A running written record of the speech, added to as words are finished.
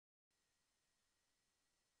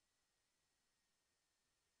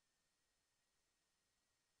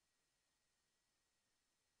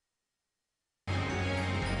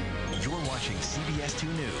watching CBS 2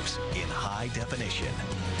 News in high definition.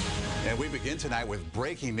 And we begin tonight with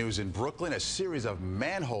breaking news in Brooklyn, a series of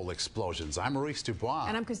manhole explosions. I'm Maurice Dubois.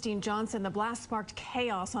 And I'm Christine Johnson. The blast sparked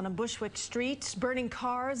chaos on a Bushwick street, burning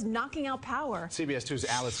cars, knocking out power. CBS 2's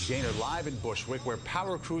Alice Gaynor live in Bushwick, where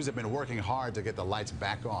power crews have been working hard to get the lights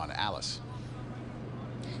back on. Alice.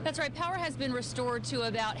 That's right. Power has been restored to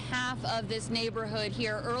about half of this neighborhood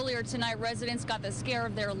here. Earlier tonight, residents got the scare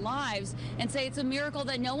of their lives and say it's a miracle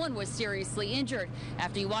that no one was seriously injured.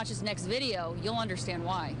 After you watch this next video, you'll understand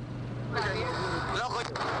why.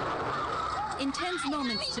 Intense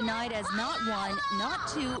moments tonight as not one, not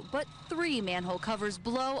two, but three manhole covers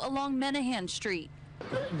blow along Menahan Street.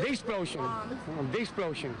 The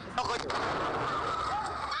explosion.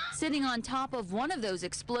 Sitting on top of one of those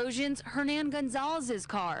explosions, Hernan Gonzalez's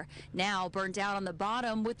car, now burnt out on the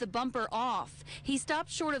bottom with the bumper off. He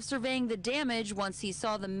stopped short of surveying the damage once he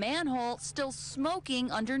saw the manhole still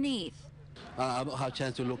smoking underneath. I don't have a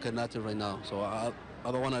chance to look at nothing right now, so I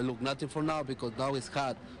don't want to look nothing for now because now it's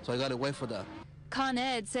hot, so I got to wait for that. Con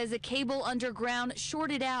Ed says a cable underground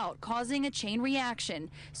shorted out, causing a chain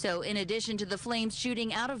reaction. So in addition to the flames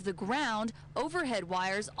shooting out of the ground, overhead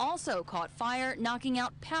wires also caught fire, knocking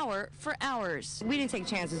out power for hours. We didn't take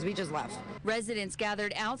chances, we just left. Residents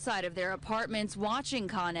gathered outside of their apartments watching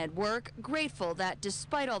Con Ed work, grateful that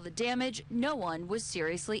despite all the damage, no one was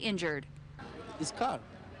seriously injured. It's car.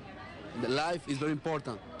 The life is very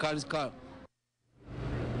important. Car is car.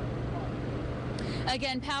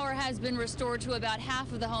 Again, power has been restored to about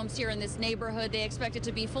half of the homes here in this neighborhood. They expect it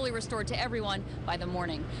to be fully restored to everyone by the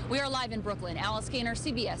morning. We are live in Brooklyn. Alice Gaynor,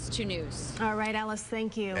 CBS 2 News. All right, Alice,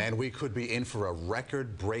 thank you. And we could be in for a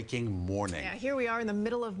record-breaking morning. Yeah, here we are in the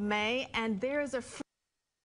middle of May, and there's a